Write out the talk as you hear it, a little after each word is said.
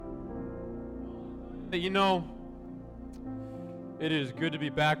Hey, it is good to be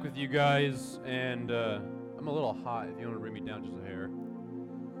back with you guys, and I'm a little hot if you want to bring me down just a hair.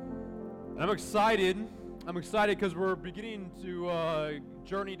 And I'm excited. I'm excited because we're beginning to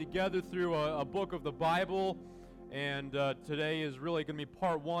journey together through a book of the Bible, and today is really going to be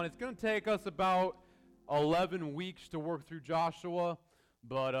part one. It's going to take us about 11 weeks to work through Joshua,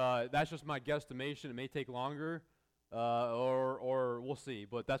 but that's just my guesstimation. It may take longer. Or we'll see,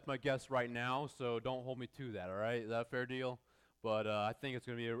 but that's my guess right now, so don't hold me to that, all right? Is that a fair deal? But I think it's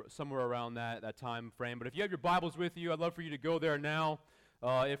going to be somewhere around that time frame. But if you have your Bibles with you, I'd love for you to go there now.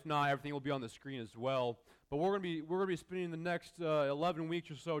 If not, everything will be on the screen as well. But we're going to be spending the next 11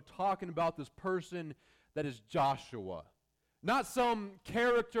 weeks or so talking about this person that is Joshua. Not some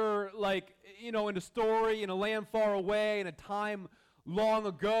character like, in a story in a land far away in a time long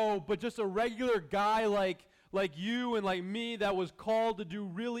ago, but just a regular guy like you and like me that was called to do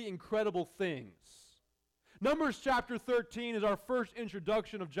really incredible things. Numbers chapter 13 is our first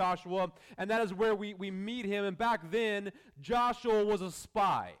introduction of Joshua, and that is where we meet him. And back then, Joshua was a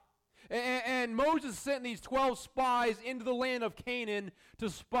spy. And Moses sent these 12 spies into the land of Canaan to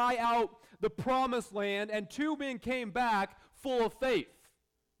spy out the promised land, and 2 men came back full of faith,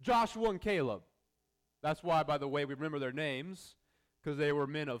 Joshua and Caleb. That's why, by the way, we remember their names, because they were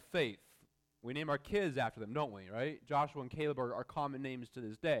men of faith. We name our kids after them, don't we, right? Joshua and Caleb are common names to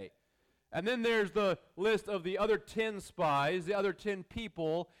this day. And then there's the list of the other 10 spies, the other 10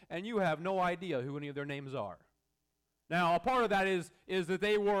 people, and you have no idea who any of their names are. Now, a part of that is that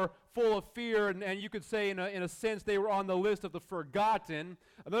they were full of fear, and you could say in a sense they were on the list of the forgotten.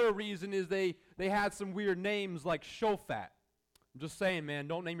 Another reason is they had some weird names like Shofat. I'm just saying, man,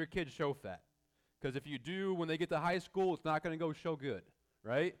 don't name your kids Shofat. Because if you do, when they get to high school, it's not going to go so good,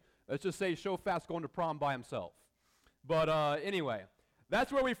 right? Let's just say Shofat's going to prom by himself. But anyway,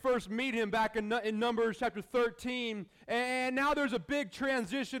 that's where we first meet him back in Numbers chapter 13. And now there's a big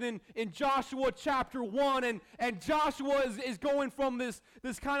transition in Joshua chapter 1. And Joshua is going from this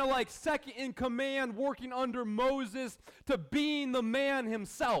kind of like second in command working under Moses to being the man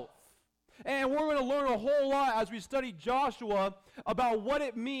himself. And we're going to learn a whole lot as we study Joshua about what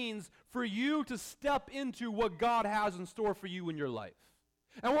it means for you to step into what God has in store for you in your life.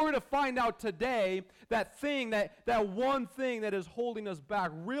 And we're going to find out today that one thing that is holding us back,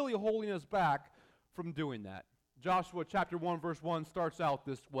 really holding us back from doing that. Joshua chapter 1 verse 1 starts out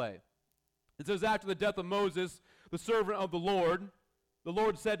this way. It says, after the death of Moses, the servant of the Lord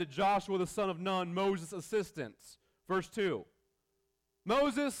said to Joshua the son of Nun, Moses' assistant. Verse 2,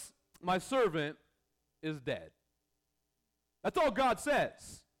 Moses, my servant, is dead. That's all God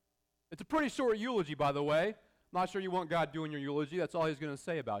says. It's a pretty short eulogy, by the way. Not sure you want God doing your eulogy. That's all he's going to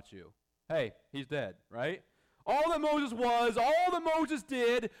say about you. Hey, he's dead, right? All that Moses was, all that Moses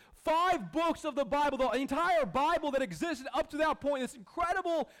did, 5 books of the Bible, the entire Bible that existed up to that point, this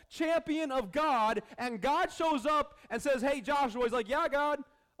incredible champion of God, and God shows up and says, hey, Joshua, he's like, yeah, God,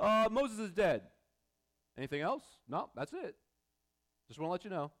 Moses is dead. Anything else? No, that's it. Just want to let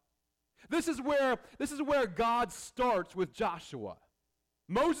you know. This is where God starts with Joshua.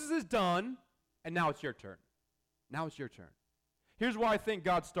 Moses is done, and now it's your turn. Now it's your turn. Here's why I think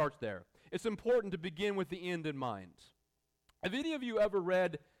God starts there. It's important to begin with the end in mind. Have any of you ever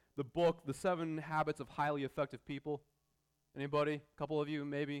read the book, The 7 Habits of Highly Effective People? Anybody? A couple of you,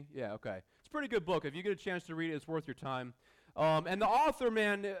 maybe? Yeah, okay. It's a pretty good book. If you get a chance to read it, it's worth your time. And the author,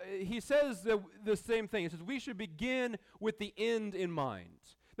 man, he says the same thing. He says we should begin with the end in mind.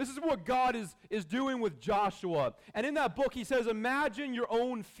 This is what God is doing with Joshua. And in that book, he says, imagine your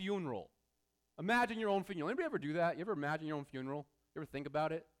own funeral. Imagine your own funeral. Anybody ever do that? You ever imagine your own funeral? You ever think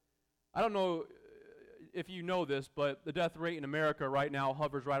about it? I don't know if you know this, but the death rate in America right now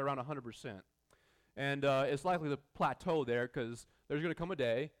hovers right around 100%. And it's likely to plateau there because there's going to come a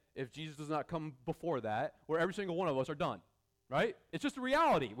day, if Jesus does not come before that, where every single one of us are done, right? It's just a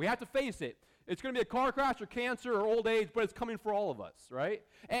reality. We have to face it. It's going to be a car crash or cancer or old age, but it's coming for all of us, right?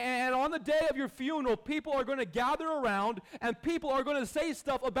 And on the day of your funeral, people are going to gather around and people are going to say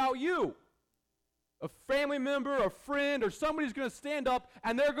stuff about you. A family member, a friend, or somebody's going to stand up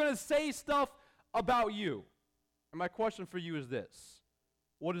and they're going to say stuff about you. And my question for you is this.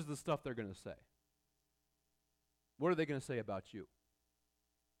 What is the stuff they're going to say? What are they going to say about you?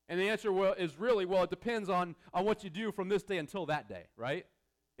 And the answer is really, it depends on what you do from this day until that day, right?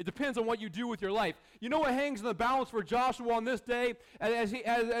 It depends on what you do with your life. You know what hangs in the balance for Joshua on this day,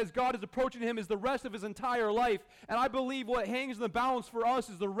 as God is approaching him, is the rest of his entire life. And I believe what hangs in the balance for us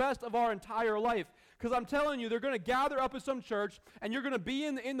is the rest of our entire life. Because I'm telling you, they're going to gather up at some church, and you're going to be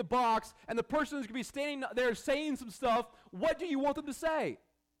in the box, and the person is going to be standing there saying some stuff. What do you want them to say?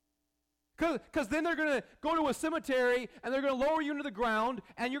 Because then they're going to go to a cemetery, and they're going to lower you into the ground,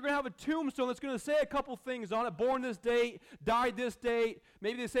 and you're going to have a tombstone that's going to say a couple things on it. Born this date, died this date.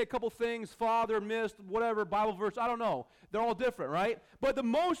 Maybe they say a couple things, father, missed, whatever, Bible verse. I don't know. They're all different, right? But the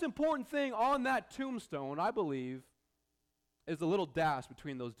most important thing on that tombstone, I believe, is the little dash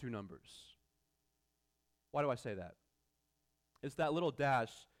between those two numbers. Why do I say that? It's that little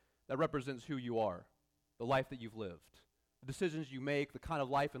dash that represents who you are, the life that you've lived, the decisions you make, the kind of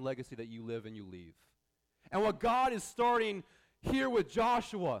life and legacy that you live and you leave. And what God is starting here with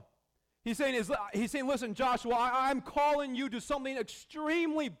Joshua, he's saying, listen, Joshua, I'm calling you to something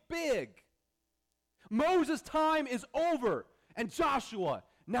extremely big. Moses' time is over. And Joshua,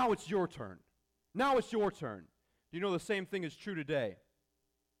 now it's your turn. Now it's your turn. Do you know the same thing is true today?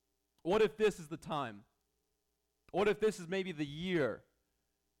 What if this is the time? What if this is maybe the year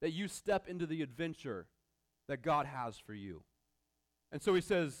that you step into the adventure that God has for you? And so he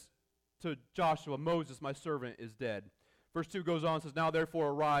says to Joshua, Moses, my servant, is dead. Verse 2 goes on and says, now therefore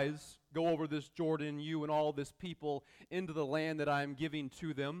arise, go over this Jordan, you and all this people, into the land that I am giving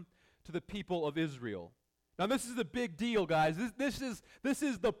to them, to the people of Israel. Now this is a big deal, guys. This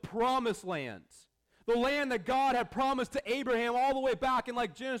is the promised land. The land that God had promised to Abraham all the way back in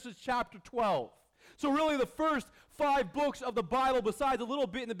like Genesis chapter 12. So really the first 5 books of the Bible, besides a little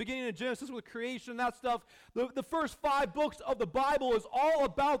bit in the beginning of Genesis with creation and that stuff, the first 5 books of the Bible is all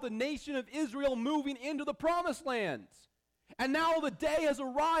about the nation of Israel moving into the promised land. And now the day has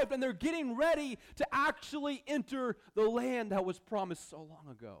arrived and they're getting ready to actually enter the land that was promised so long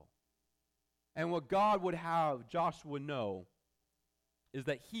ago. And what God would have Joshua know is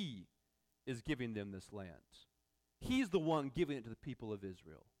that he is giving them this land. He's the one giving it to the people of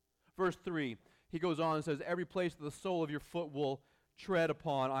Israel. Verse 3, he goes on and says, every place that the sole of your foot will tread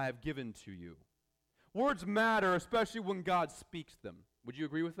upon, I have given to you. Words matter, especially when God speaks them. Would you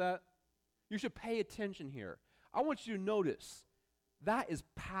agree with that? You should pay attention here. I want you to notice that is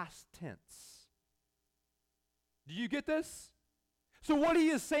past tense. Do you get this? So what he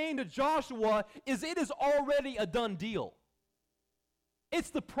is saying to Joshua is it is already a done deal.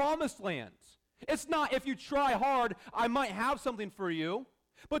 It's the promised land. It's not if you try hard, I might have something for you.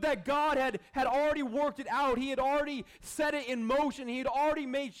 But that God had already worked it out. He had already set it in motion. He had already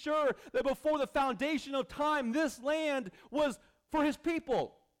made sure that before the foundation of time, this land was for his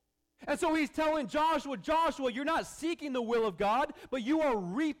people. And so he's telling Joshua, Joshua, you're not seeking the will of God, but you are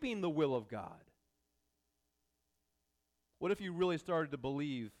reaping the will of God. What if you really started to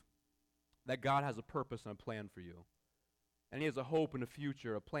believe that God has a purpose and a plan for you? And he has a hope and a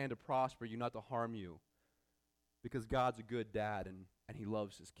future, a plan to prosper you, not to harm you. Because God's a good dad and he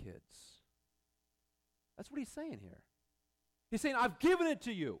loves his kids. That's what he's saying here. He's saying, I've given it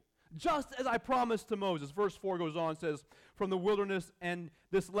to you, just as I promised to Moses. Verse 4 goes on and says, from the wilderness and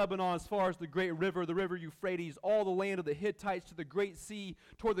this Lebanon as far as the great river, the river Euphrates, all the land of the Hittites to the great sea,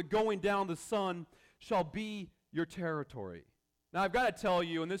 toward the going down the sun, shall be your territory. Now I've got to tell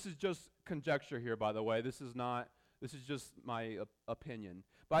you, and this is just conjecture here, by the way. This is just my opinion.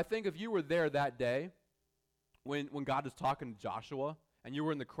 But I think if you were there that day, when God is talking to Joshua, and you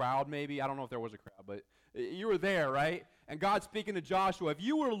were in the crowd maybe, I don't know if there was a crowd, but you were there, right? And God's speaking to Joshua. If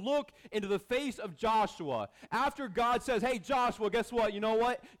you were to look into the face of Joshua, after God says, hey, Joshua, guess what? You know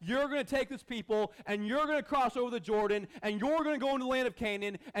what? You're going to take this people, and you're going to cross over the Jordan, and you're going to go into the land of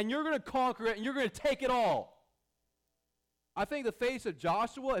Canaan, and you're going to conquer it, and you're going to take it all. I think the face of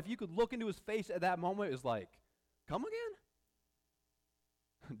Joshua, if you could look into his face at that moment, is like, come again?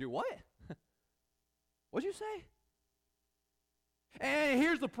 Do what? What'd you say? And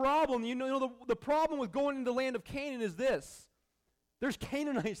here's the problem. You know the problem with going into the land of Canaan is this. There's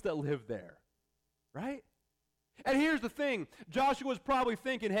Canaanites that live there, right? And here's the thing. Joshua's probably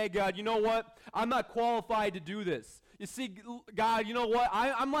thinking, hey, God, you know what? I'm not qualified to do this. You see, God, you know what?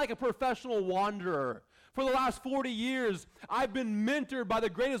 I'm like a professional wanderer. For the last 40 years, I've been mentored by the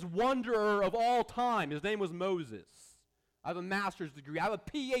greatest wanderer of all time. His name was Moses. I have a master's degree. I have a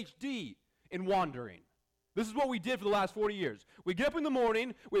PhD in wandering. This is what we did for the last 40 years. We get up in the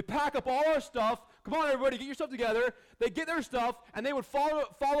morning, we pack up all our stuff. Come on, everybody, get your stuff together. They get their stuff, and they would follow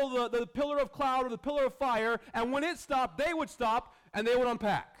the pillar of cloud or the pillar of fire, and when it stopped, they would stop, and they would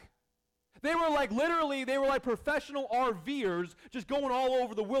unpack. They were like professional RVers just going all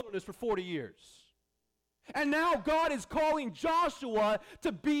over the wilderness for 40 years. And now God is calling Joshua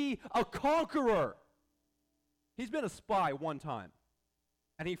to be a conqueror. He's been a spy one time,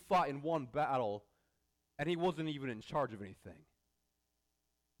 and he fought in one battle, and he wasn't even in charge of anything.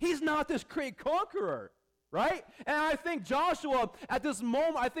 He's not this great conqueror, right? And I think Joshua, at this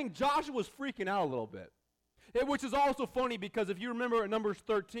moment, was freaking out a little bit. Which is also funny because if you remember in Numbers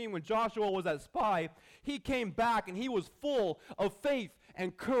 13 when Joshua was that spy, he came back and he was full of faith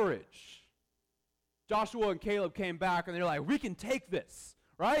and courage. Joshua and Caleb came back and they're like, we can take this,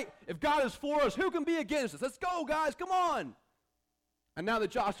 right? If God is for us, who can be against us? Let's go, guys, come on. And now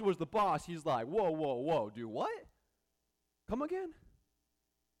that Joshua's the boss, he's like, whoa, dude, what? Come again?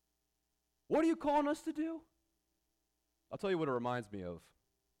 What are you calling us to do? I'll tell you what it reminds me of.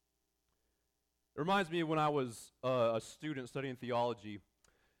 It reminds me of when I was a student studying theology.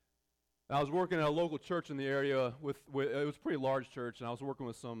 I was working at a local church in the area with it was a pretty large church, and I was working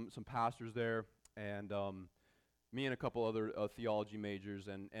with some pastors there, and me and a couple other theology majors.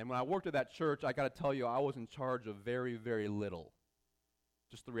 And when I worked at that church, I got to tell you, I was in charge of very, very little.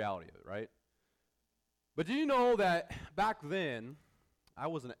 Just the reality of it, right? But do you know that back then, I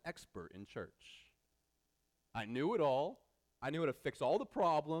was an expert in church? I knew it all. I knew how to fix all the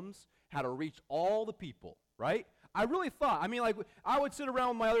problems, how to reach all the people, right? I really thought, I would sit around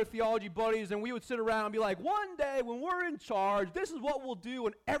with my other theology buddies, and we would sit around and be like, one day when we're in charge, this is what we'll do,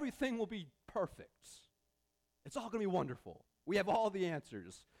 and everything will be perfect. It's all going to be wonderful. We have all the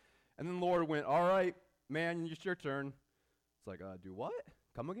answers. And then the Lord went, all right, man, it's your turn. It's like, do what?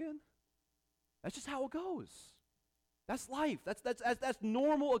 Come again? That's just how it goes. That's life. That's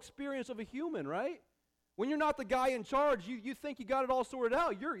normal experience of a human, right? When you're not the guy in charge, you think you got it all sorted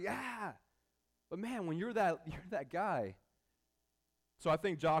out. But man, when you're that guy. So I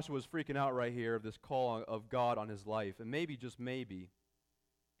think Joshua is freaking out right here of this call of God on his life. And maybe, just maybe,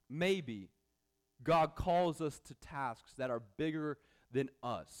 God calls us to tasks that are bigger than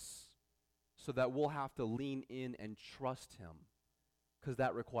us so that we'll have to lean in and trust him, because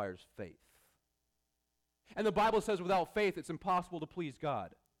that requires faith. And the Bible says without faith, it's impossible to please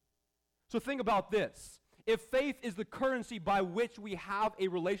God. So think about this. If faith is the currency by which we have a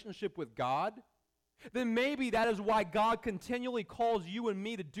relationship with God, then maybe that is why God continually calls you and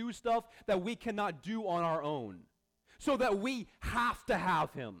me to do stuff that we cannot do on our own, so that we have to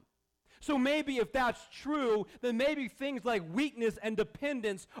have him. So maybe if that's true, then maybe things like weakness and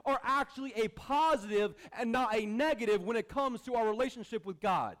dependence are actually a positive and not a negative when it comes to our relationship with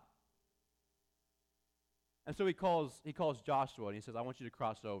God. And so he calls Joshua and he says, I want you to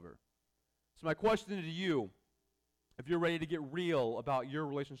cross over. So my question to you, if you're ready to get real about your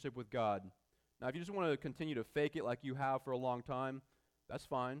relationship with God, now if you just want to continue to fake it like you have for a long time, that's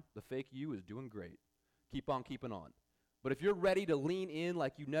fine. The fake you is doing great. Keep on keeping on. But if you're ready to lean in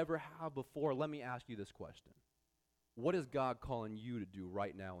like you never have before, let me ask you this question. What is God calling you to do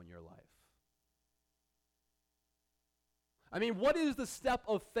right now in your life? What is the step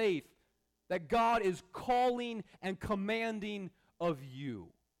of faith that God is calling and commanding of you?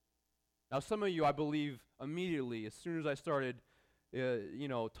 Now, some of you, I believe, immediately, as soon as I started,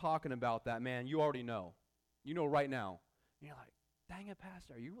 talking about that, man, you already know. You know right now. And you're like, dang it,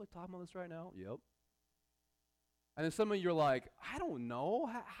 Pastor, are you really talking about this right now? Yep. And then some of you are like, I don't know.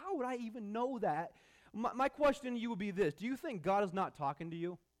 How would I even know that? My question to you would be this. Do you think God is not talking to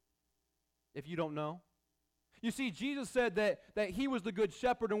you if you don't know? You see, Jesus said that he was the good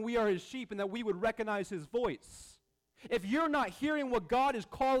shepherd and we are his sheep and that we would recognize his voice. If you're not hearing what God is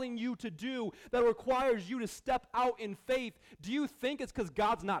calling you to do that requires you to step out in faith, do you think it's because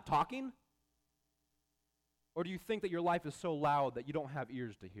God's not talking? Or do you think that your life is so loud that you don't have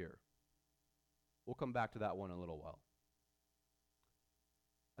ears to hear? We'll come back to that one in a little while.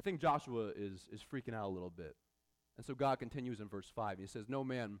 I think Joshua is freaking out a little bit. And so God continues in verse 5. He says, no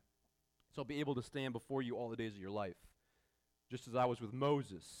man shall be able to stand before you all the days of your life. Just as I was with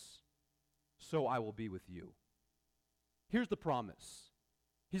Moses, so I will be with you. Here's the promise.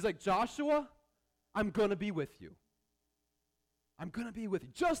 He's like, Joshua, I'm going to be with you. I'm going to be with you.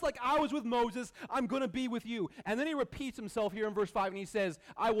 Just like I was with Moses, I'm going to be with you. And then he repeats himself here in verse 5, and he says,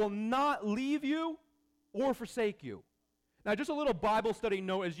 I will not leave you or forsake you. Now, just a little Bible study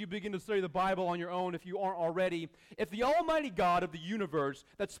note as you begin to study the Bible on your own, if you aren't already. If the Almighty God of the universe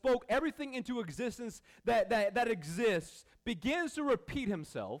that spoke everything into existence that exists begins to repeat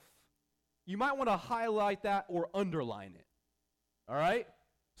himself, you might want to highlight that or underline it. All right?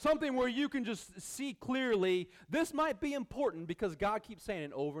 Something where you can just see clearly, this might be important because God keeps saying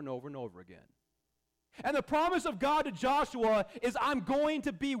it over and over and over again. And the promise of God to Joshua is, I'm going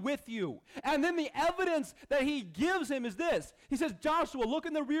to be with you. And then the evidence that he gives him is this. He says, Joshua, look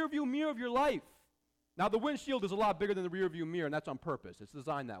in the rearview mirror of your life. Now, the windshield is a lot bigger than the rearview mirror, and that's on purpose. It's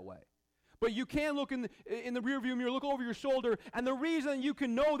designed that way. But you can look in the rearview mirror, look over your shoulder, and the reason you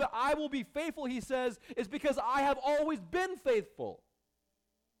can know that I will be faithful, he says, is because I have always been faithful.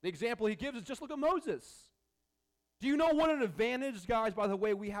 The example he gives is just look at Moses. Do you know what an advantage, guys, by the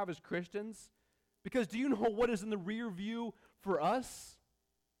way, we have as Christians? Because do you know what is in the rear view for us?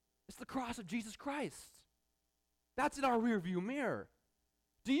 It's the cross of Jesus Christ. That's in our rear view mirror.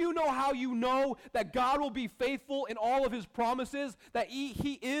 Do you know how you know that God will be faithful in all of his promises, that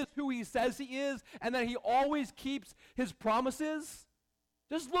he is who he says he is, and that he always keeps his promises?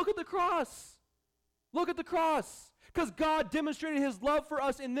 Just look at the cross. Look at the cross. Because God demonstrated his love for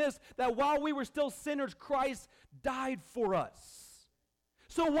us in this, that while we were still sinners, Christ died for us.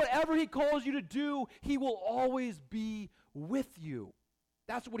 So whatever he calls you to do, he will always be with you.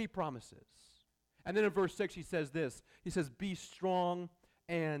 That's what he promises. And then in verse 6 he says this. He says, be strong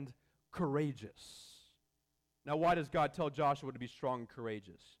and courageous. Now why does God tell Joshua to be strong and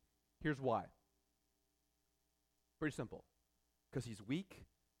courageous? Here's why. Pretty simple. Because he's weak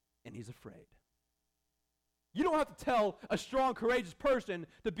and he's afraid. You don't have to tell a strong, courageous person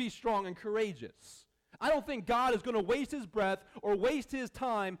to be strong and courageous. I don't think God is going to waste his breath or waste his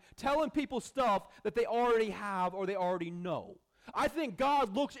time telling people stuff that they already have or they already know. I think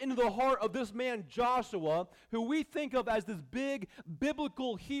God looks into the heart of this man Joshua, who we think of as this big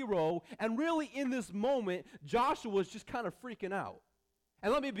biblical hero, and really in this moment, Joshua is just kind of freaking out.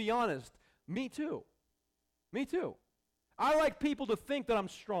 And let me be honest, me too. Me too. I like people to think that I'm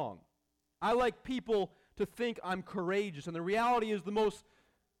strong. I like people to think I'm courageous. And the reality is when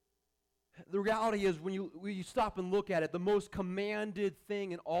you stop and look at it, the most commanded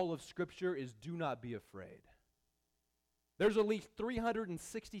thing in all of Scripture is do not be afraid. There's at least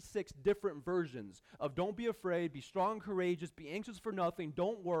 366 different versions of don't be afraid, be strong, courageous, be anxious for nothing,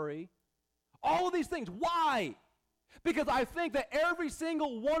 don't worry. All of these things. Why? Because I think that every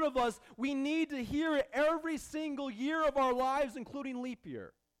single one of us, we need to hear it every single year of our lives, including leap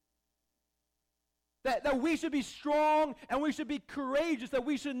year. That we should be strong and we should be courageous, that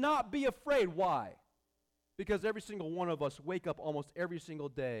we should not be afraid. Why? Because every single one of us wake up almost every single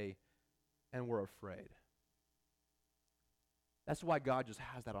day and we're afraid. That's why God just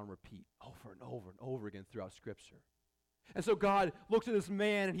has that on repeat over and over and over again throughout Scripture. And so God looks at this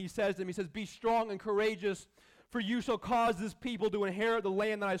man and he says to him, he says, be strong and courageous, for you shall cause this people to inherit the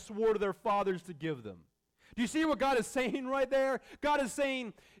land that I swore to their fathers to give them. Do you see what God is saying right there? God is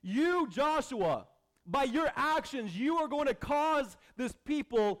saying, you, Joshua, by your actions, you are going to cause this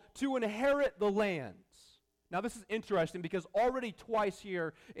people to inherit the lands. Now, this is interesting because already twice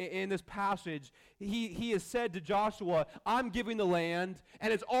here in this passage, he has said to Joshua, I'm giving the land,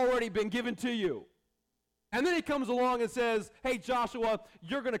 and it's already been given to you. And then he comes along and says, hey, Joshua,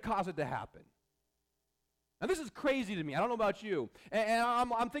 you're going to cause it to happen. Now, this is crazy to me. I don't know about you. And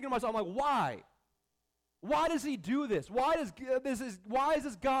I'm thinking to myself, I'm like, why? Why does he do this? Why is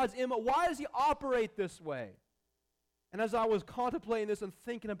this God's image? Why does he operate this way? And as I was contemplating this and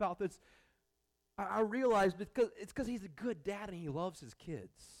thinking about this, I realized it's because he's a good dad and he loves his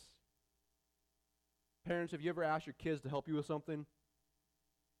kids. Parents, have you ever asked your kids to help you with something?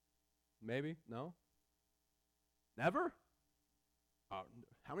 Maybe? No? Never?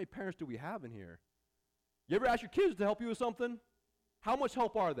 How many parents do we have in here? You ever ask your kids to help you with something? How much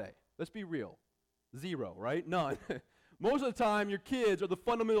help are they? Let's be real. 0, right? None. Most of the time, your kids are the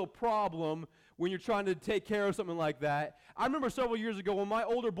fundamental problem when you're trying to take care of something like that. I remember several years ago when my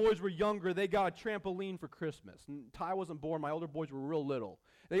older boys were younger, they got a trampoline for Christmas. And Ty wasn't born. My older boys were real little.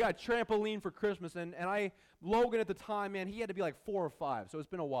 They got a trampoline for Christmas, and Logan at the time, man, he had to be like 4 or 5, so it's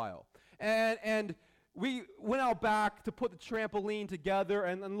been a while. And we went out back to put the trampoline together,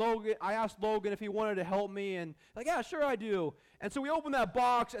 and Logan, I asked Logan if he wanted to help me, and like, yeah, sure I do. And so we opened that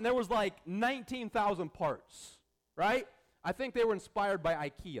box, and there was like 19,000 parts, right? I think they were inspired by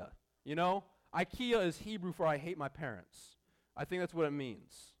IKEA, you know? IKEA is Hebrew for I hate my parents. I think that's what it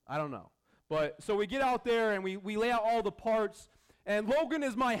means. I don't know. But so we get out there, and we lay out all the parts, and Logan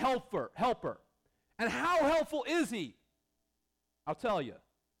is my helper. And how helpful is he? I'll tell you,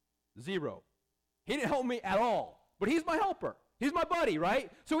 0. He didn't help me at all, but he's my helper. He's my buddy,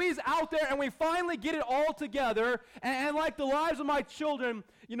 right? So he's out there, and we finally get it all together, and like the lives of my children,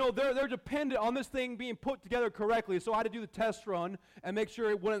 you know, they're dependent on this thing being put together correctly, so I had to do the test run and make sure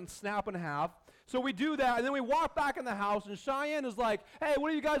it wouldn't snap in half. So we do that, and then we walk back in the house, and Cheyenne is like, hey,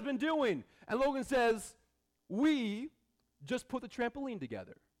 what have you guys been doing? And Logan says, we just put the trampoline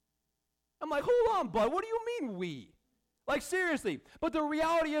together. I'm like, hold on, bud, what do you mean we? Like, seriously. But the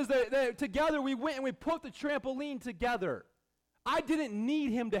reality is that together we went and we put the trampoline together. I didn't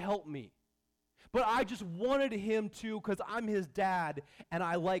need him to help me. But I just wanted him to because I'm his dad and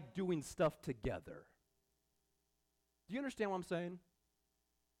I like doing stuff together. Do you understand what I'm saying?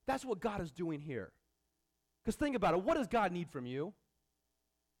 That's what God is doing here. Because think about it. What does God need from you?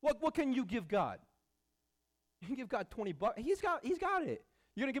 What can you give God? You can give God $20. He's got it.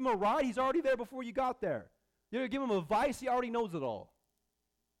 You're going to give him a ride? He's already there before you got there. You're going to give him advice? He already knows it all.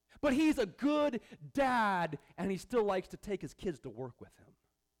 But he's a good dad, and he still likes to take his kids to work with him.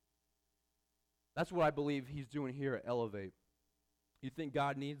 That's what I believe he's doing here at Elevate. You think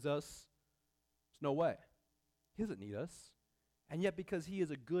God needs us? There's no way. He doesn't need us. And yet, because he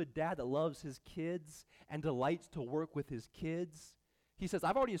is a good dad that loves his kids and delights to work with his kids, he says,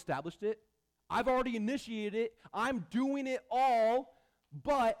 I've already established it. I've already initiated it. I'm doing it all,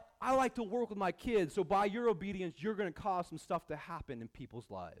 but I like to work with my kids. So by your obedience, you're going to cause some stuff to happen in people's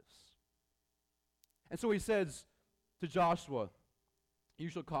lives. And so he says to Joshua, you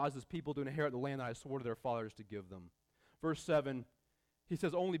shall cause this people to inherit the land that I swore to their fathers to give them. Verse 7, he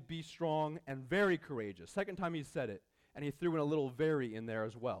says, only be strong and very courageous. Second time he said it, and he threw in a little very in there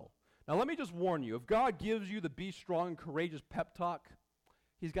as well. Now let me just warn you, if God gives you the be strong and courageous pep talk,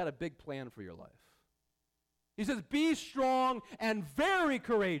 he's got a big plan for your life. He says, be strong and very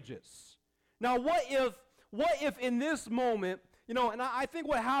courageous. Now what if in this moment, and I think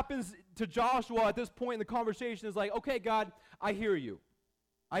what happens to Joshua at this point in the conversation is like, okay, God, I hear you,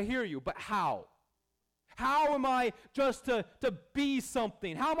 but how? How am I just to be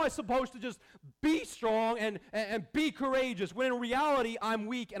something? How am I supposed to just be strong and be courageous when in reality I'm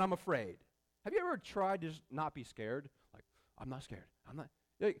weak and I'm afraid? Have you ever tried to just not be scared? Like, I'm not scared. I'm not.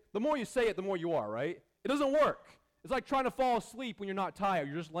 The more you say it, the more you are, right? It doesn't work. It's like trying to fall asleep when you're not tired.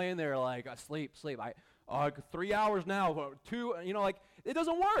 You're just laying there like, sleep. 3 hours now, 2, it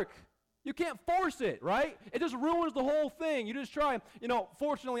doesn't work. You can't force it, right? It just ruins the whole thing. You just try.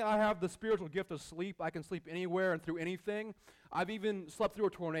 Fortunately, I have the spiritual gift of sleep. I can sleep anywhere and through anything. I've even slept through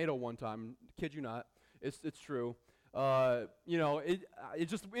a tornado one time. Kid you not. It's true. It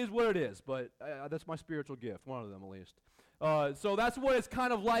just is what it is, but that's my spiritual gift, one of them at least. So that's what it's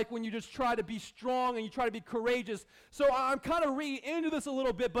kind of like when you just try to be strong and you try to be courageous. So I'm kind of reading into this a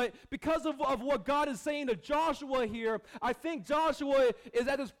little bit, but because of what God is saying to Joshua here, I think Joshua is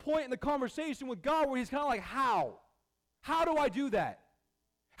at this point in the conversation with God where he's kind of like, how? How do I do that?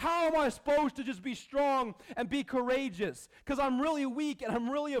 How am I supposed to just be strong and be courageous? Because I'm really weak and I'm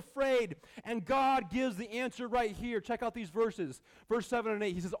really afraid. And God gives the answer right here. Check out these verses. Verse 7 and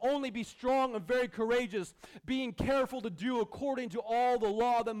 8. He says, only be strong and very courageous, being careful to do according to all the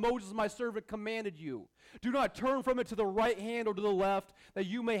law that Moses my servant commanded you. Do not turn from it to the right hand or to the left, that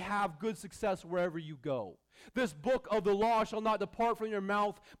you may have good success wherever you go. This book of the law shall not depart from your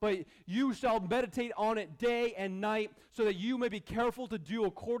mouth, but you shall meditate on it day and night, so that you may be careful to do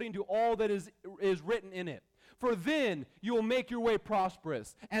according to all that is written in it. For then you will make your way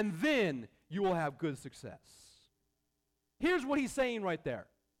prosperous, and then you will have good success. Here's what he's saying right there.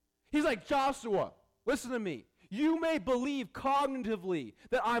 He's like, Joshua, listen to me. You may believe cognitively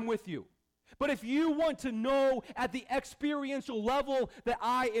that I'm with you. But if you want to know at the experiential level that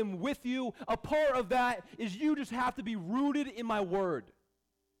I am with you, a part of that is you just have to be rooted in my word.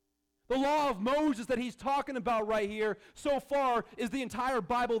 The law of Moses that he's talking about right here so far is the entire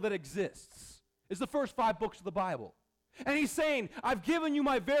Bible that exists. It's the first 5 books of the Bible. And he's saying, I've given you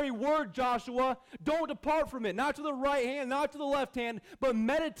my very word, Joshua. Don't depart from it. Not to the right hand, not to the left hand, but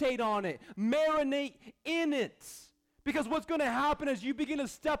meditate on it. Marinate in it. Because what's going to happen as you begin to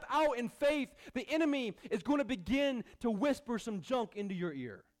step out in faith, the enemy is going to begin to whisper some junk into your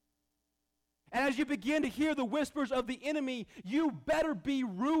ear. And as you begin to hear the whispers of the enemy, you better be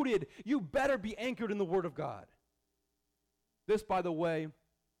rooted. You better be anchored in the Word of God. This, by the way,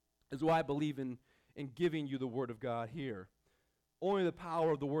 is why I believe in giving you the Word of God here. Only the power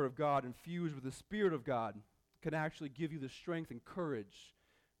of the Word of God infused with the Spirit of God can actually give you the strength and courage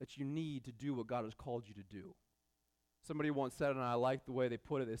that you need to do what God has called you to do. Somebody once said, and I like the way they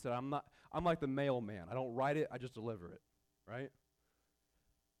put it, they said, I'm like the mailman. I don't write it, I just deliver it, right?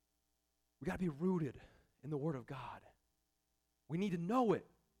 We got to be rooted in the Word of God. We need to know it.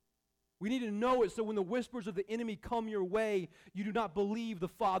 We need to know it so when the whispers of the enemy come your way, you do not believe the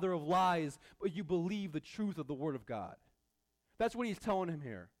father of lies, but you believe the truth of the Word of God. That's what he's telling him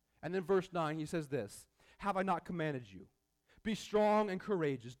here. And then verse 9, he says this, have I not commanded you? Be strong and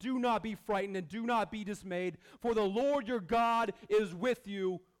courageous. Do not be frightened and do not be dismayed, for the Lord your God is with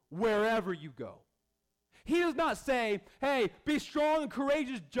you wherever you go. He does not say, hey, be strong and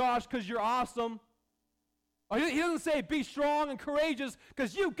courageous, Josh, because you're awesome. Or he doesn't say, be strong and courageous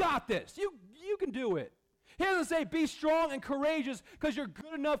because you got this. You can do it. He doesn't say, be strong and courageous because you're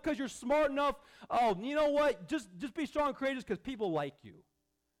good enough, because you're smart enough. Oh, you know what? Just be strong and courageous because people like you.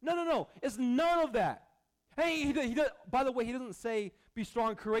 No. It's none of that. Hey, he does, by the way, he doesn't say be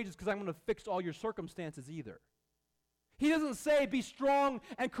strong and courageous because I'm going to fix all your circumstances either. He doesn't say be strong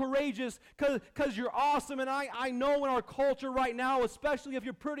and courageous because you're awesome. And I know in our culture right now, especially if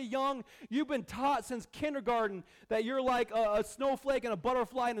you're pretty young, you've been taught since kindergarten that you're like a snowflake and a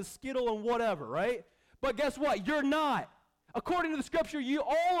butterfly and a skittle and whatever, right? But guess what? You're not. According to the scripture,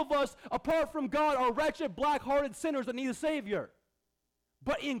 all of us, apart from God, are wretched, black-hearted sinners that need a Savior.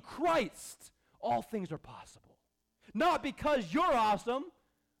 But in Christ, all things are possible. Not because you're awesome,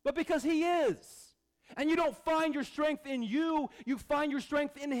 but because He is. And you don't find your strength in you, you find your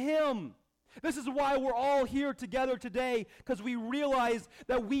strength in Him. This is why we're all here together today, because we realize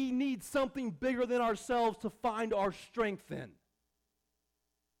that we need something bigger than ourselves to find our strength in.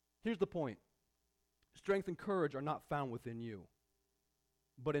 Here's the point. Strength and courage are not found within you,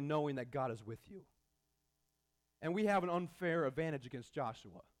 but in knowing that God is with you. And we have an unfair advantage against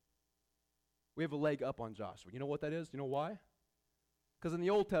Joshua. We have a leg up on Joshua. You know what that is? You know why? Because in the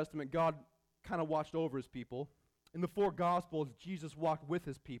Old Testament, God kind of watched over His people. In the 4 Gospels, Jesus walked with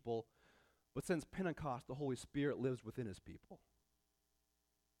His people. But since Pentecost, the Holy Spirit lives within His people.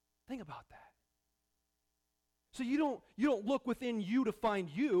 Think about that. So you don't look within you to find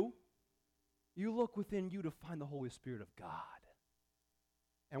you. You look within you to find the Holy Spirit of God.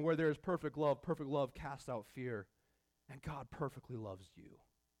 And where there is perfect love casts out fear. And God perfectly loves you.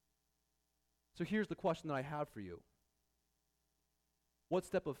 So here's the question that I have for you. What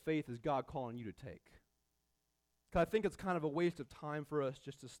step of faith is God calling you to take? Because I think it's kind of a waste of time for us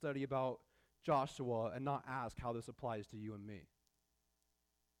just to study about Joshua and not ask how this applies to you and me.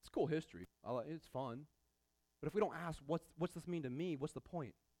 It's cool history. It's fun. But if we don't ask, what's this mean to me, what's the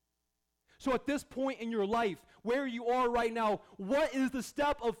point? So at this point in your life, where you are right now, what is the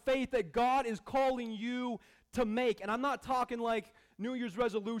step of faith that God is calling you to make? And I'm not talking like New Year's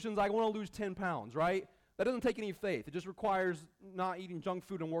resolutions, I want to lose 10 pounds, right? That doesn't take any faith. It just requires not eating junk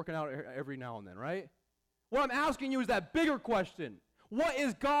food and working out every now and then, right? What I'm asking you is that bigger question. What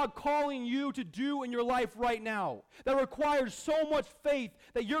is God calling you to do in your life right now that requires so much faith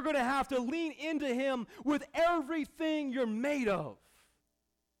that you're going to have to lean into Him with everything you're made of?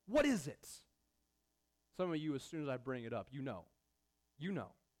 What is it? Some of you, as soon as I bring it up, you know. You know.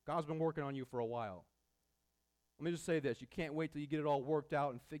 God's been working on you for a while. Let me just say this. You can't wait till you get it all worked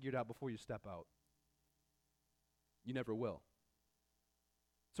out and figured out before you step out. You never will.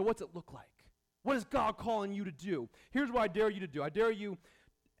 So what's it look like? What is God calling you to do? Here's what I dare you to do. I dare you,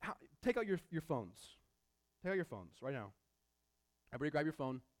 take out your phones. Take out your phones right now. Everybody grab your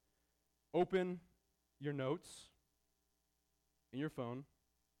phone. Open your notes in your phone.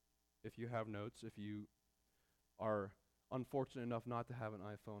 If you have notes, if you are unfortunate enough not to have an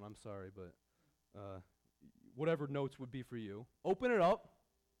iPhone, I'm sorry, but whatever notes would be for you. Open it up.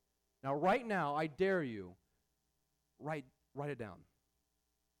 Now, right now, I dare you, write it down.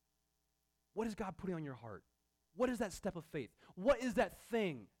 What is God putting on your heart? What is that step of faith? What is that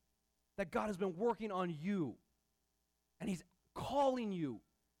thing that God has been working on you? And He's calling you.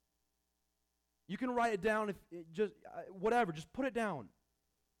 You can write it down, just put it down.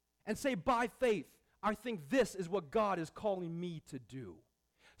 And say, by faith, I think this is what God is calling me to do.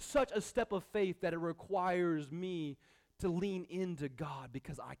 Such a step of faith that it requires me to lean into God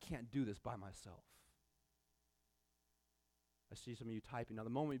because I can't do this by myself. I see some of you typing. Now, the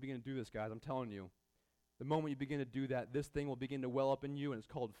moment you begin to do this, guys, I'm telling you, the moment you begin to do that, this thing will begin to well up in you, and it's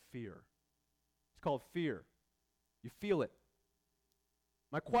called fear. It's called fear. You feel it.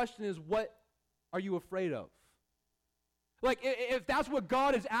 My question is, what are you afraid of? Like, if that's what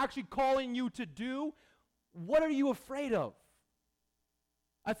God is actually calling you to do, what are you afraid of?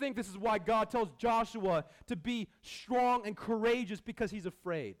 I think this is why God tells Joshua to be strong and courageous, because he's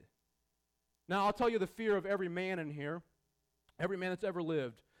afraid. Now, I'll tell you the fear of every man in here. Every man that's ever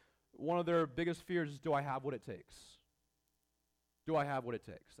lived, one of their biggest fears is, do I have what it takes? Do I have what it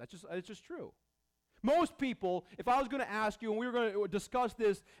takes? It's just true. Most people, if I was going to ask you and we were going to discuss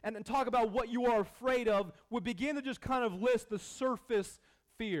this and talk about what you are afraid of, would begin to just kind of list the surface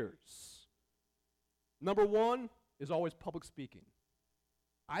fears. Number one is always public speaking.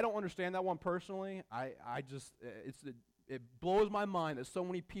 I don't understand that one personally. It blows my mind that so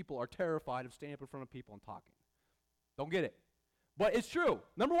many people are terrified of standing up in front of people and talking. Don't get it. But it's true.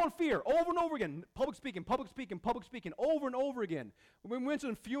 Number one fear, over and over again, public speaking, over and over again. When we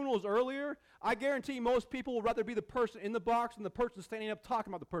mentioned funerals earlier, I guarantee most people would rather be the person in the box than the person standing up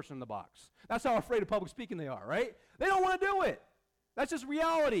talking about the person in the box. That's how afraid of public speaking they are, right? They don't want to do it. That's just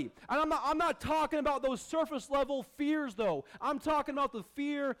reality. And I'm not talking about those surface level fears, though. I'm talking about the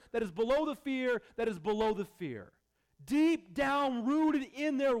fear that is below the fear that is below the fear. Deep down, rooted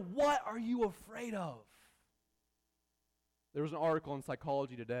in there, what are you afraid of? There was an article in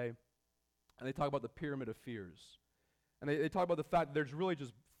Psychology Today, and they talk about the pyramid of fears. And they talk about the fact that there's really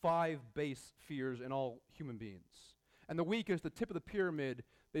just 5 base fears in all human beings. And the weakest, the tip of the pyramid,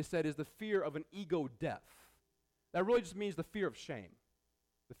 they said, is the fear of an ego death. That really just means the fear of shame.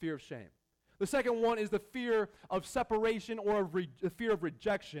 The fear of shame. The second one is the fear of separation or the fear of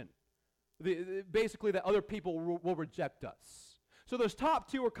rejection. Basically, that other people will reject us. So those top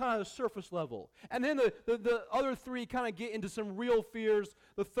 2 are kind of the surface level. And then the other 3 kind of get into some real fears.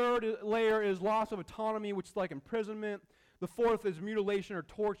 The third layer is loss of autonomy, which is like imprisonment. The fourth is mutilation or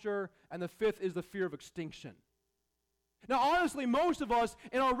torture. And the fifth is the fear of extinction. Now, honestly, most of us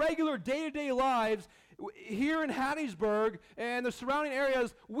in our regular day-to-day lives here in Hattiesburg and the surrounding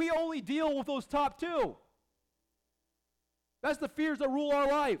areas, we only deal with those top 2. That's the fears that rule our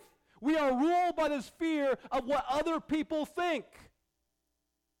life. We are ruled by this fear of what other people think.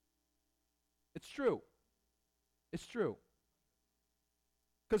 It's true. It's true.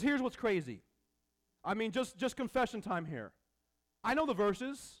 Because here's what's crazy. I mean, just confession time here. I know the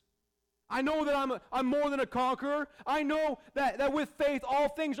verses. I know that I'm more than a conqueror. I know that with faith all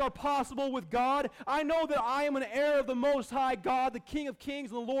things are possible with God. I know that I am an heir of the Most High God, the King of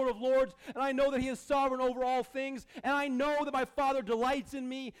Kings and the Lord of Lords, and I know that He is sovereign over all things, and I know that my Father delights in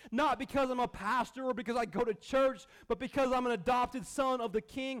me, not because I'm a pastor or because I go to church, but because I'm an adopted son of the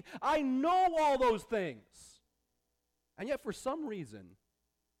King. I know all those things. And yet for some reason,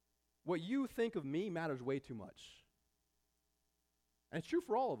 what you think of me matters way too much. And it's true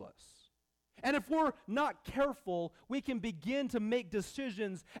for all of us. And if we're not careful, we can begin to make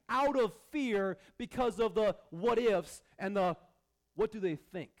decisions out of fear because of the what ifs and the what do they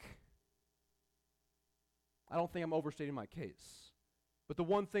think. I don't think I'm overstating my case. But the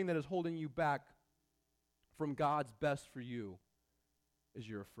one thing that is holding you back from God's best for you is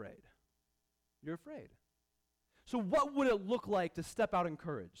you're afraid. You're afraid. So what would it look like to step out in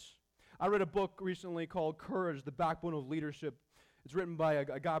courage? I read a book recently called Courage, the Backbone of Leadership. It's written by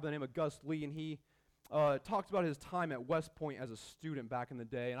a guy by the name of Gus Lee, and he talks about his time at West Point as a student back in the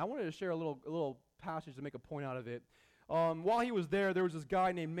day. And I wanted to share a little passage to make a point out of it. While he was there was this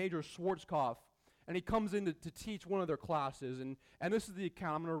guy named Major Schwarzkopf, and he comes in to teach one of their classes. And this is the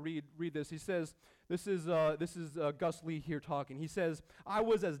account. I'm going to read this. He says, this is Gus Lee here talking. He says, "I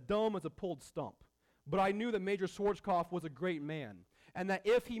was as dumb as a pulled stump, but I knew that Major Schwarzkopf was a great man, and that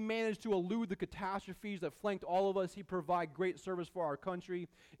if he managed to elude the catastrophes that flanked all of us, he'd provide great service for our country,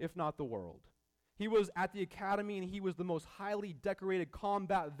 if not the world. He was at the academy, and he was the most highly decorated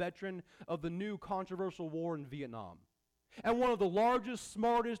combat veteran of the new controversial war in Vietnam, and one of the largest,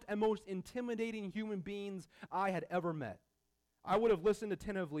 smartest, and most intimidating human beings I had ever met. I would have listened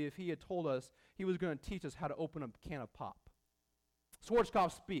attentively if he had told us he was going to teach us how to open a can of pop."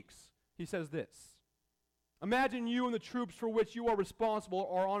 Schwarzkopf speaks. He says this: "Imagine you and the troops for which you are responsible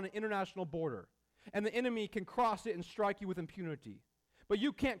are on an international border, and the enemy can cross it and strike you with impunity. But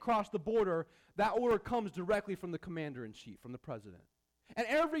you can't cross the border. That order comes directly from the commander-in-chief, from the president. And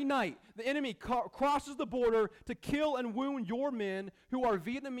every night, the enemy crosses the border to kill and wound your men who are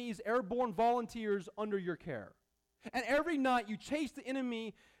Vietnamese airborne volunteers under your care. And every night, you chase the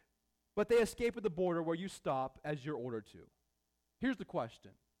enemy, but they escape at the border where you stop as you're ordered to. Here's the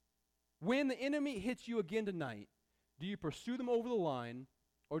question. When the enemy hits you again tonight, do you pursue them over the line,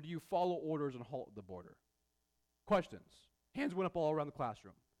 or do you follow orders and halt at the border?" Questions. Hands went up all around the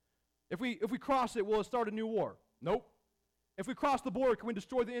classroom. If we cross it, will it start a new war? Nope. If we cross the border, can we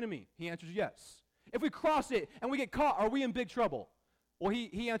destroy the enemy? He answers yes. If we cross it and we get caught, are we in big trouble? Well,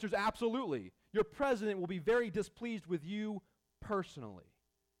 he answers absolutely. Your president will be very displeased with you personally.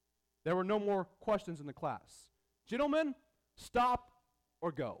 There were no more questions in the class. Gentlemen, stop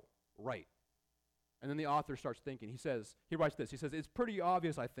or go. Right. And then the author starts thinking. He writes this. He says, "It's pretty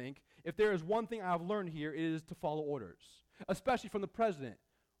obvious, I think. If there is one thing I've learned here, it is to follow orders, especially from the president.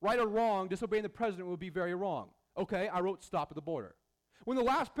 Right or wrong, disobeying the president would be very wrong. Okay, I wrote stop at the border. When the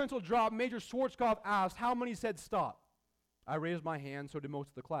last pencil dropped, Major Schwarzkopf asked how many said stop. I raised my hand, so did most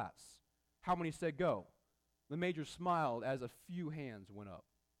of the class. How many said go? The major smiled as a few hands went up.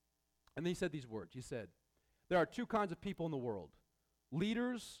 And then he said these words. He said, there are 2 kinds of people in the world,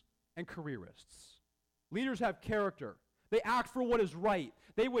 leaders and careerists. Leaders have character. They act for what is right.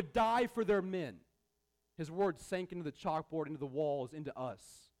 They would die for their men." His words sank into the chalkboard, into the walls, into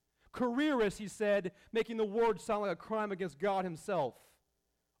us. "Careerists," he said, making the word sound like a crime against God himself,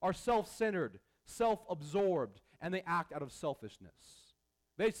 "are self-centered, self-absorbed, and they act out of selfishness.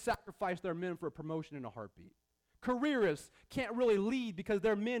 They sacrifice their men for a promotion in a heartbeat. Careerists can't really lead because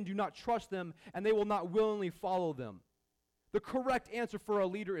their men do not trust them, and they will not willingly follow them. The correct answer for a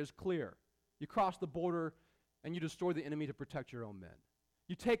leader is clear. You cross the border, and you destroy the enemy to protect your own men.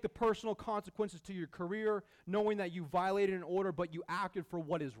 You take the personal consequences to your career, knowing that you violated an order, but you acted for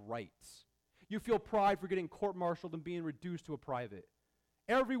what is right. You feel pride for getting court-martialed and being reduced to a private.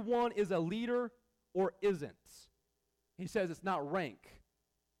 Everyone is a leader or isn't. He says it's not rank,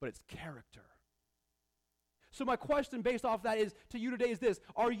 but it's character. So my question based off that is to you today is this: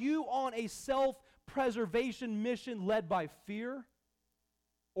 are you on a self-preservation mission led by fear,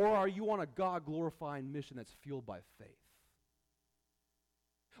 or are you on a God-glorifying mission that's fueled by faith?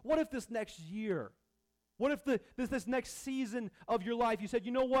 What if this next year, what if this next season of your life, you said,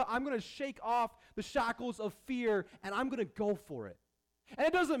 you know what, I'm going to shake off the shackles of fear and I'm going to go for it. And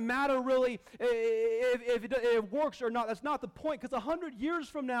it doesn't matter really if it works or not. That's not the point, because 100 years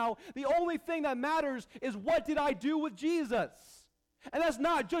from now, the only thing that matters is what did I do with Jesus? And that's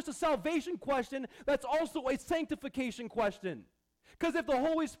not just a salvation question, that's also a sanctification question. Because if the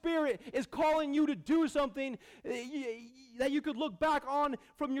Holy Spirit is calling you to do something that you could look back on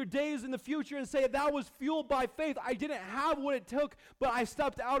from your days in the future and say, that was fueled by faith. I didn't have what it took, but I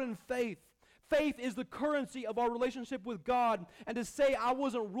stepped out in faith. Faith is the currency of our relationship with God. And to say I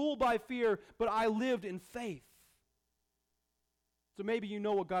wasn't ruled by fear, but I lived in faith. So maybe you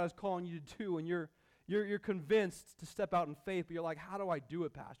know what God is calling you to do, and you're convinced to step out in faith, but you're like, how do I do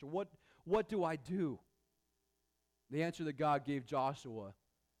it, Pastor? What do I do? The answer that God gave Joshua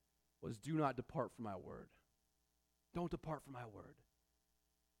was, do not depart from my word. Don't depart from my word.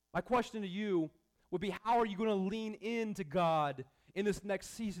 My question to you would be, how are you going to lean into God in this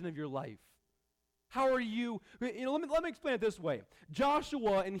next season of your life? How are you, let me explain it this way.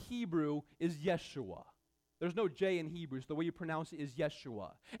 Joshua in Hebrew is Yeshua. There's no J in Hebrew, so the way you pronounce it is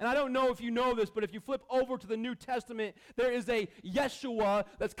Yeshua. And I don't know if you know this, but if you flip over to the New Testament, there is a Yeshua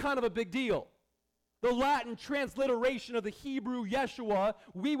that's kind of a big deal. The Latin transliteration of the Hebrew Yeshua,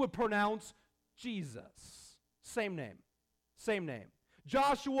 we would pronounce Jesus. Same name. Same name.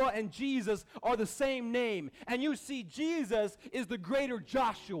 Joshua and Jesus are the same name. And you see, Jesus is the greater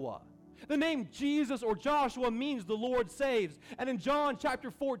Joshua. The name Jesus or Joshua means the Lord saves. And in John chapter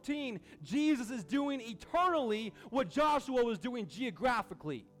 14, Jesus is doing eternally what Joshua was doing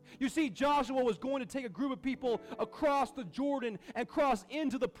geographically. You see, Joshua was going to take a group of people across the Jordan and cross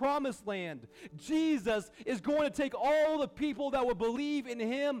into the promised land. Jesus is going to take all the people that would believe in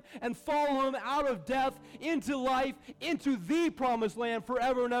him and follow him out of death into life, into the promised land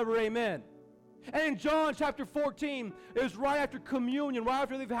forever and ever. Amen. And in John chapter 14, it was right after communion, right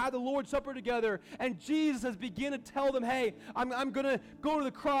after they've had the Lord's Supper together, and Jesus has begun to tell them, hey, I'm going to go to the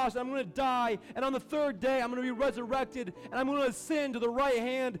cross, I'm going to die, and on the third day I'm going to be resurrected, and I'm going to ascend to the right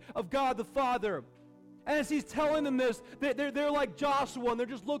hand of God the Father. And as he's telling them this, they're like Joshua, and they're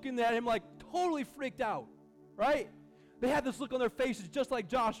just looking at him like totally freaked out, right? They had this look on their faces just like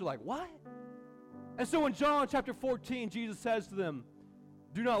Joshua, like, what? And so in John chapter 14, Jesus says to them,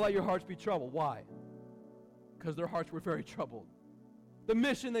 do not let your hearts be troubled. Why? Because their hearts were very troubled. The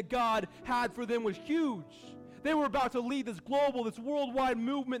mission that God had for them was huge. They were about to lead this global, this worldwide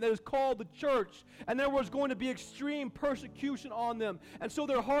movement that is called the church, and there was going to be extreme persecution on them, and so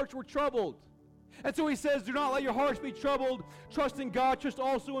their hearts were troubled. And so he says, do not let your hearts be troubled. Trust in God, trust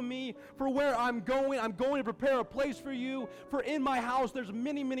also in me. For where I'm going to prepare a place for you. For in my house there's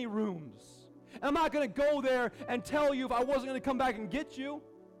many, many rooms. And I'm not going to go there and tell you if I wasn't going to come back and get you,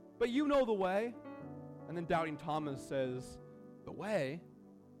 but you know the way. And then doubting Thomas says, the way?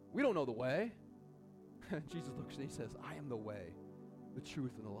 We don't know the way. Jesus looks and he says, I am the way, the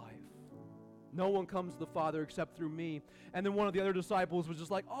truth, and the life. No one comes to the Father except through me. And then one of the other disciples was just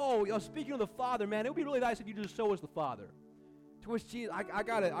like, oh, speaking of the Father, man, it would be really nice if you just show us the Father. To which Jesus, I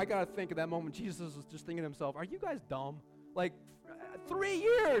gotta think at that moment, Jesus was just thinking to himself, are you guys dumb? Like, 3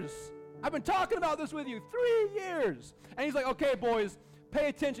 years. I've been talking about this with you 3 years. And he's like, okay, boys, pay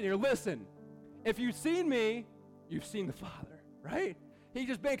attention here. Listen, if you've seen me, you've seen the Father, right? He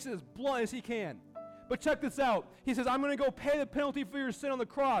just makes it as blunt as he can. But check this out. He says, I'm going to go pay the penalty for your sin on the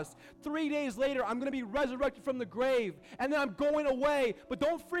cross. 3 days later, I'm going to be resurrected from the grave. And then I'm going away. But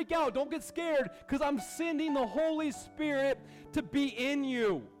don't freak out. Don't get scared, because I'm sending the Holy Spirit to be in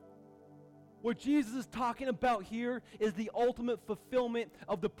you. What Jesus is talking about here is the ultimate fulfillment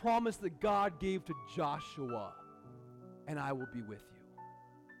of the promise that God gave to Joshua. And I will be with you.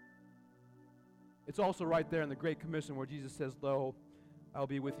 It's also right there in the Great Commission where Jesus says, lo, I'll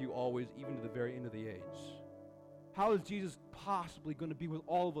be with you always, even to the very end of the age. How is Jesus possibly going to be with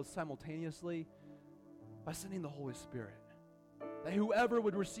all of us simultaneously? By sending the Holy Spirit. That whoever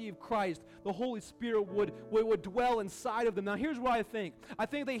would receive Christ, the Holy Spirit would dwell inside of them. Now here's what I think. I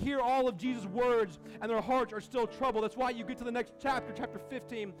think they hear all of Jesus' words and their hearts are still troubled. That's why you get to the next chapter, chapter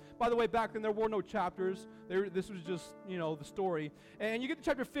 15. By the way, back then there were no chapters. This was just, the story. And you get to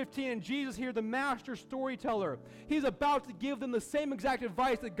chapter 15 and Jesus here, the master storyteller. He's about to give them the same exact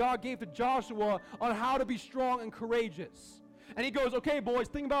advice that God gave to Joshua on how to be strong and courageous. And he goes, okay, boys,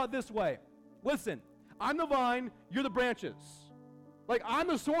 think about it this way. Listen, I'm the vine, you're the branches. Like, I'm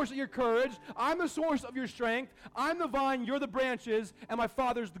the source of your courage. I'm the source of your strength. I'm the vine, you're the branches, and my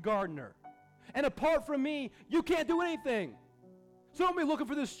Father's the gardener. And apart from me, you can't do anything. So don't be looking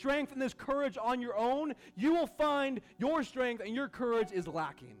for this strength and this courage on your own. You will find your strength and your courage is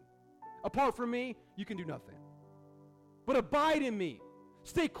lacking. Apart from me, you can do nothing. But abide in me.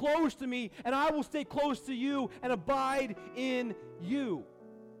 Stay close to me, and I will stay close to you and abide in you.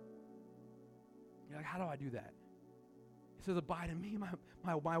 You're like, how do I do that? He says, abide in me,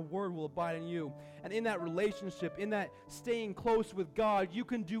 my word will abide in you. And in that relationship, in that staying close with God, you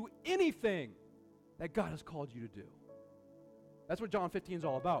can do anything that God has called you to do. That's what John 15 is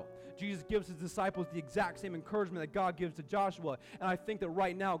all about. Jesus gives his disciples the exact same encouragement that God gives to Joshua. And I think that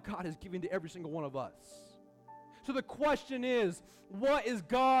right now, God is giving to every single one of us. So the question is, what is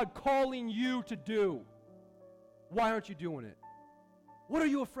God calling you to do? Why aren't you doing it? What are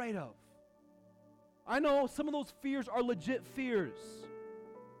you afraid of? I know some of those fears are legit fears.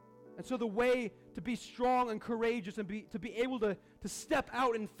 And so the way to be strong and courageous and to be able to step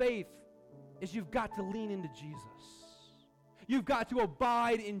out in faith is you've got to lean into Jesus. You've got to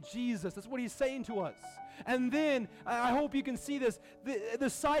abide in Jesus. That's what he's saying to us. And then, I hope you can see this, the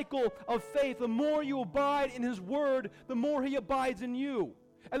cycle of faith. The more you abide in his word, the more he abides in you.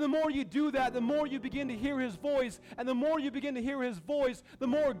 And the more you do that, the more you begin to hear his voice. And the more you begin to hear his voice, the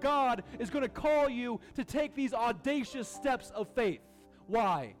more God is going to call you to take these audacious steps of faith.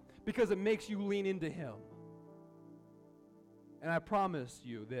 Why? Because it makes you lean into him. And I promise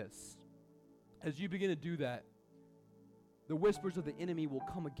you this, as you begin to do that, the whispers of the enemy will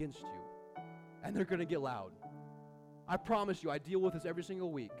come against you. And they're going to get loud. I promise you, I deal with this every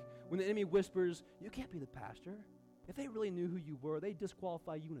single week. When the enemy whispers, you can't be the pastor. If they really knew who you were, they'd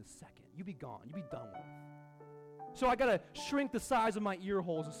disqualify you in a second. You'd be gone. You'd be done with. So I got to shrink the size of my ear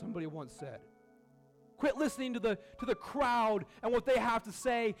holes, as somebody once said. Quit listening to the crowd and what they have to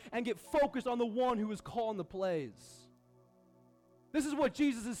say and get focused on the one who is calling the plays. This is what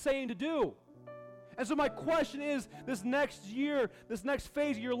Jesus is saying to do. And so my question is, this next year, this next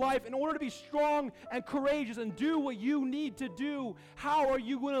phase of your life, in order to be strong and courageous and do what you need to do, how are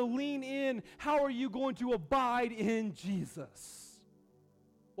you going to lean in? How are you going to abide in Jesus?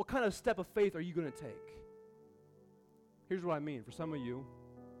 What kind of step of faith are you going to take? Here's what I mean. For some of you,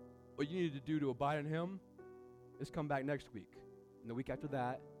 what you need to do to abide in him is come back next week, and the week after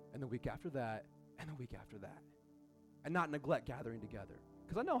that, and the week after that, and the week after that. And not neglect gathering together.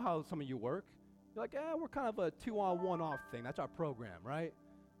 Because I know how some of you work. You're like, we're kind of a 2-on-1 off thing. That's our program, right?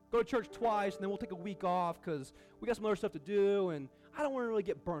 Go to church twice, and then we'll take a week off because we got some other stuff to do, and I don't want to really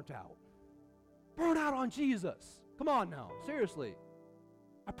get burnt out. Burn out on Jesus. Come on now. Seriously.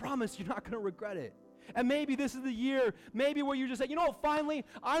 I promise you're not going to regret it. And maybe this is the year, maybe where you just say, you know what, finally,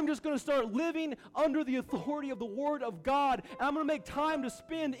 I'm just going to start living under the authority of the Word of God, and I'm going to make time to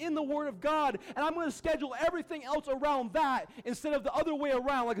spend in the Word of God, and I'm going to schedule everything else around that instead of the other way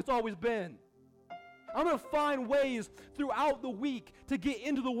around like it's always been. I'm going to find ways throughout the week to get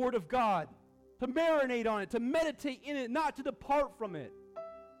into the Word of God, to marinate on it, to meditate in it, not to depart from it.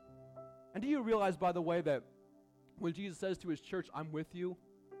 And do you realize, by the way, that when Jesus says to his church, I'm with you,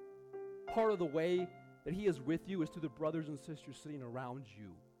 part of the way that he is with you is through the brothers and sisters sitting around you,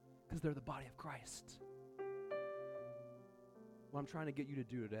 because they're the body of Christ. What I'm trying to get you to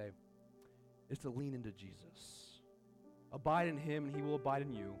do today is to lean into Jesus. Abide in him, and he will abide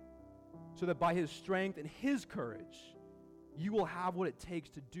in you. So that by his strength and his courage, you will have what it takes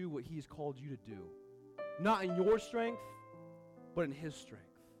to do what he's called you to do. Not in your strength, but in his strength.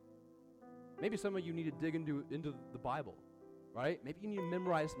 Maybe some of you need to dig into the Bible, right? Maybe you need to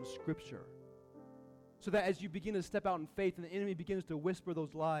memorize some scripture. So that as you begin to step out in faith and the enemy begins to whisper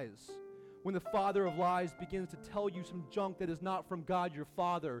those lies, when the father of lies begins to tell you some junk that is not from God your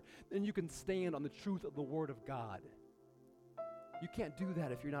Father, then you can stand on the truth of the Word of God. You can't do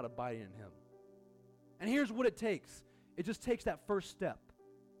that if you're not abiding in him. And here's what it takes. It just takes that first step.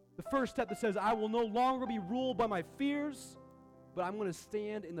 The first step that says, I will no longer be ruled by my fears, but I'm going to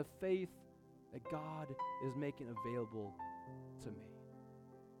stand in the faith that God is making available to me.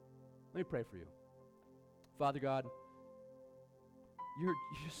 Let me pray for you. Father God, you're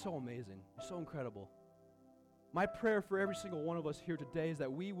so amazing. You're so incredible. My prayer for every single one of us here today is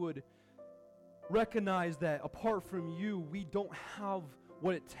that we would recognize that apart from you, we don't have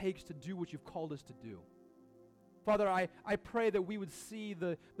what it takes to do what you've called us to do. Father, I pray that we would see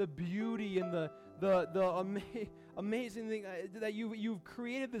the beauty and the amazing thing that you've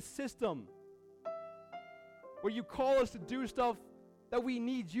created this system where you call us to do stuff that we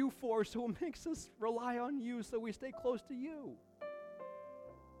need you for, so it makes us rely on you so we stay close to you.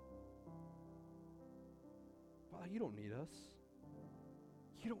 Father, you don't need us.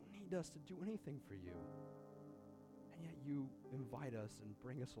 You don't need us to do anything for you. And yet you invite us and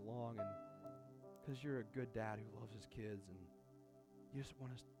bring us along, and because you're a good dad who loves his kids and you just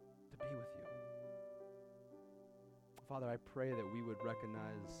want us to be with you. Father, I pray that we would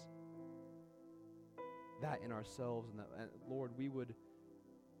recognize that in ourselves, and that, Lord, we would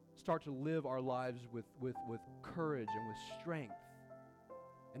start to live our lives with courage and with strength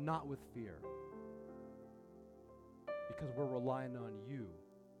and not with fear, because we're relying on you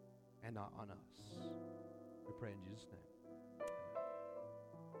and not on us. We pray in Jesus' name.